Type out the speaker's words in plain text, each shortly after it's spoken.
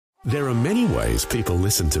There are many ways people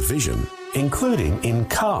listen to Vision, including in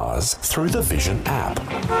cars through the Vision app.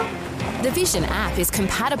 The Vision app is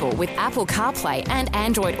compatible with Apple CarPlay and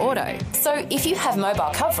Android Auto, so if you have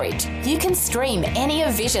mobile coverage, you can stream any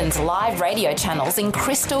of Vision's live radio channels in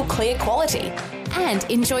crystal clear quality and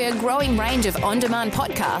enjoy a growing range of on-demand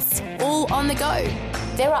podcasts all on the go.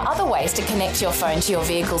 There are other ways to connect your phone to your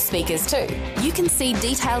vehicle's speakers too. You can see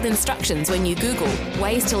detailed instructions when you Google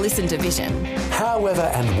ways to listen to Vision. However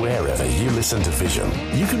and wherever you listen to Vision,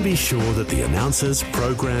 you can be sure that the announcers,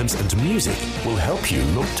 programs and music will help you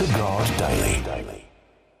look to God daily.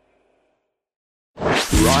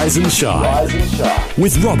 Rise and Shine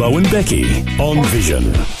with Robbo and Becky on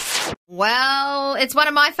Vision. Well, it's one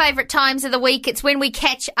of my favourite times of the week. It's when we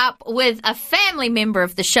catch up with a family member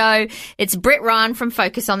of the show. It's Brett Ryan from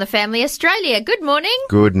Focus on the Family Australia. Good morning.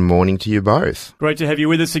 Good morning to you both. Great to have you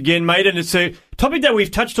with us again, mate. And it's a topic that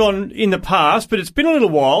we've touched on in the past, but it's been a little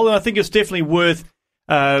while, and I think it's definitely worth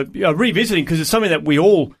revisiting because it's something that we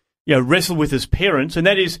all wrestle with as parents, and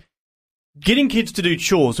that is getting kids to do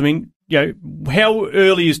chores. I mean, how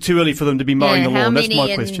early is too early for them to be mowing the lawn? That's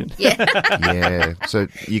my question. Yeah. So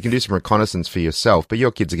you can do some reconnaissance for yourself, but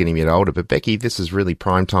your kids are getting a bit older. But Becky, this is really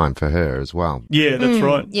prime time for her as well. Yeah, that's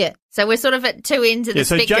right. Yeah. So we're sort of at two ends of the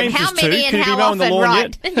spectrum. James how is many two. and Could he how be mowing the often? lawn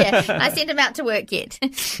Right. yet? Yeah. I sent him out to work yet.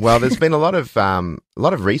 Well, there's been a lot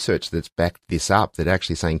of research that's backed this up that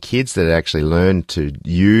actually saying kids that actually learn to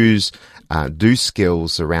use do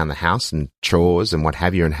skills around the house and chores and what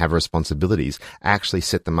have you and have responsibilities actually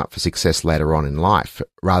set them up for success later on in life,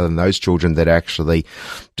 rather than those children that actually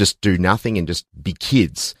just do nothing and just be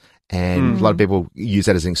kids. And a lot of people use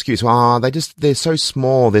that as an excuse. Oh, they're so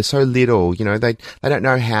small, they're so little, they don't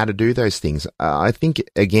know how to do those things. I think,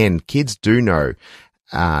 again, kids do know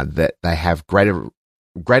that they have greater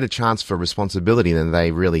chance for responsibility than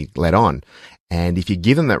they really let on. And if you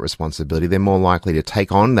give them that responsibility, they're more likely to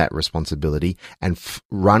take on that responsibility and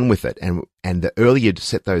run with it. And the earlier you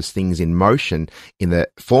set those things in motion in the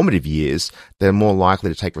formative years, they're more likely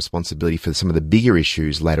to take responsibility for some of the bigger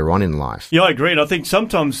issues later on in life. Yeah, I agree. And I think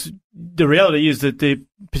sometimes the reality is that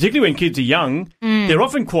particularly when kids are young, they're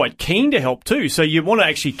often quite keen to help too. So you want to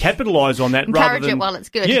actually capitalise on that. Encourage it while it's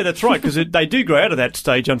good. Yeah, that's right, because they do grow out of that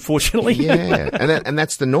stage, unfortunately. Yeah, and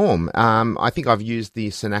that's the norm. I think I've used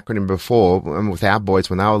this acronym before. With our boys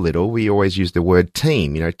when they were little, we always used the word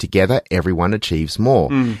team. Together everyone achieves more.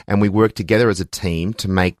 And we work together as a team to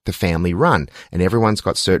make the family run. And everyone's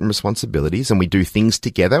got certain responsibilities, and we do things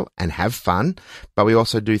together and have fun, but we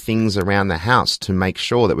also do things around the house to make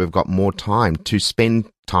sure that we've got more time to spend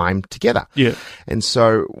time together. Yeah. And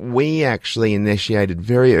so we actually initiated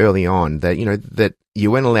very early on that, that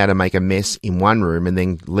you weren't allowed to make a mess in one room and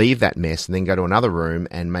then leave that mess and then go to another room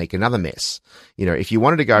and make another mess. If you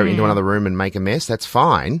wanted to go into another room and make a mess, that's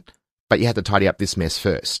fine, but you had to tidy up this mess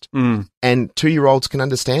first. And 2-year-olds can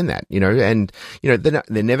understand that,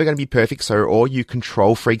 they're never going to be perfect. So all you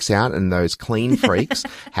control freaks out and those clean freaks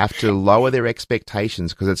have to lower their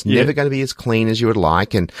expectations, because it's never going to be as clean as you would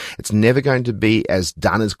like, and it's never going to be as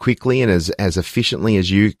done as quickly and as efficiently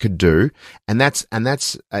as you could do. And that's an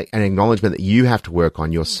acknowledgement that you have to work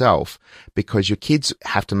on yourself, because your kids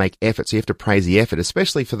have to make effort. So you have to praise the effort,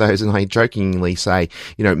 especially for those, and I jokingly say,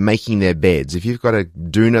 making their beds. If you've got a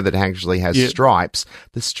doona that actually has stripes,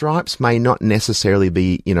 the stripes may not necessarily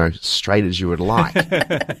be, straight as you would like.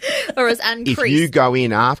 Or as uncreased. If you go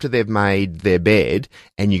in after they've made their bed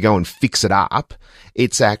and you go and fix it up,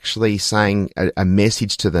 it's actually saying a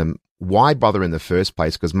message to them. Why bother in the first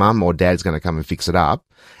place? Because mum or dad's going to come and fix it up.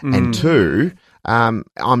 And 2,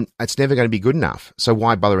 it's never going to be good enough. So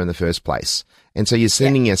why bother in the first place? And so you're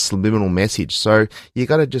sending a subliminal message. So you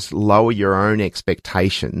got to just lower your own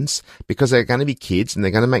expectations, because they're going to be kids and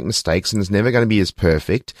they're going to make mistakes, and it's never going to be as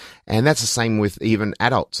perfect. And that's the same with even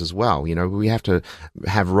adults as well. We have to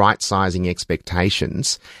have right sizing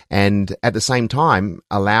expectations, and at the same time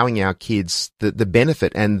allowing our kids the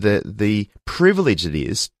benefit and the privilege it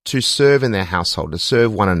is to serve in their household, to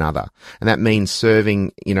serve one another. And that means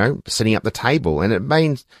serving, setting up the table. And it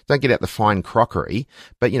means, don't get out the fine crockery,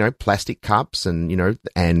 but, plastic cups and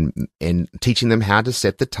teaching them how to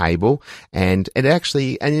set the table, and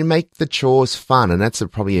you make the chores fun. And that's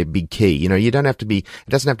probably a big key. It doesn't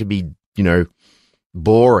have to be,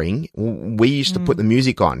 boring. We used to put the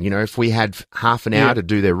music on. If we had half an hour to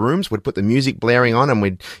do their rooms, we'd put the music blaring on and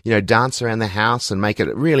we'd, dance around the house and make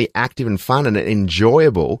it really active and fun and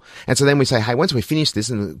enjoyable. And so then we say, hey, once we finish this,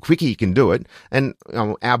 and the quicker you can do it, and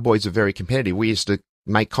our boys are very competitive, we used to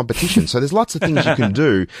make competition. So there's lots of things you can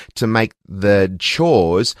do to make the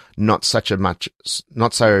chores not so much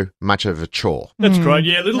of a chore. That's great.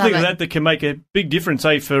 Yeah, little Love things it. like that can make a big difference,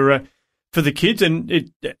 for the kids, and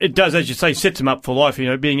it does, as you say, sets them up for life. You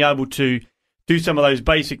know, being able to do some of those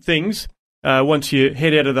basic things once you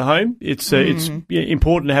head out of the home. It's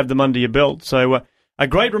important to have them under your belt. So a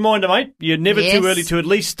great reminder, mate. You're never too early to at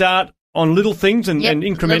least start on little things and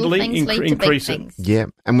incrementally increase it. Yeah,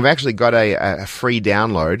 and we've actually got a free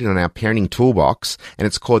download on our parenting toolbox, and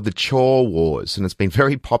it's called the Chore Wars, and it's been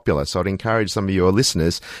very popular. So I'd encourage some of your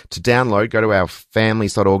listeners to download, go to our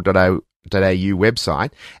families.org.au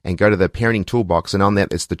website and go to the parenting toolbox, and on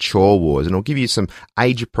that it's the Chore Wars, and it'll give you some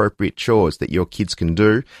age appropriate chores that your kids can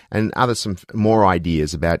do, and some more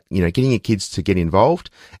ideas about, you know, getting your kids to get involved,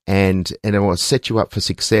 and it will set you up for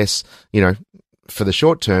success, you know, for the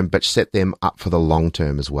short term, but set them up for the long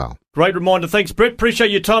term as well. Great reminder. Thanks, Brett.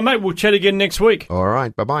 Appreciate your time, mate. We'll chat again next week. All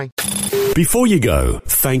right, bye-bye. Before you go,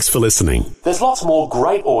 thanks for listening. There's lots more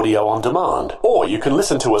great audio on demand, or you can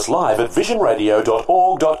listen to us live at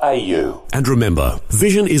visionradio.org.au. And remember,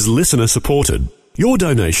 Vision is listener supported. Your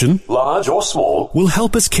donation, Large or small, will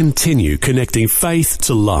help us continue connecting faith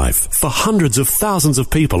to life for hundreds of thousands of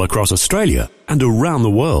people across Australia and around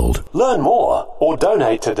the world. learn more or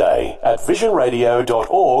donate today at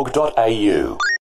visionradio.org.au.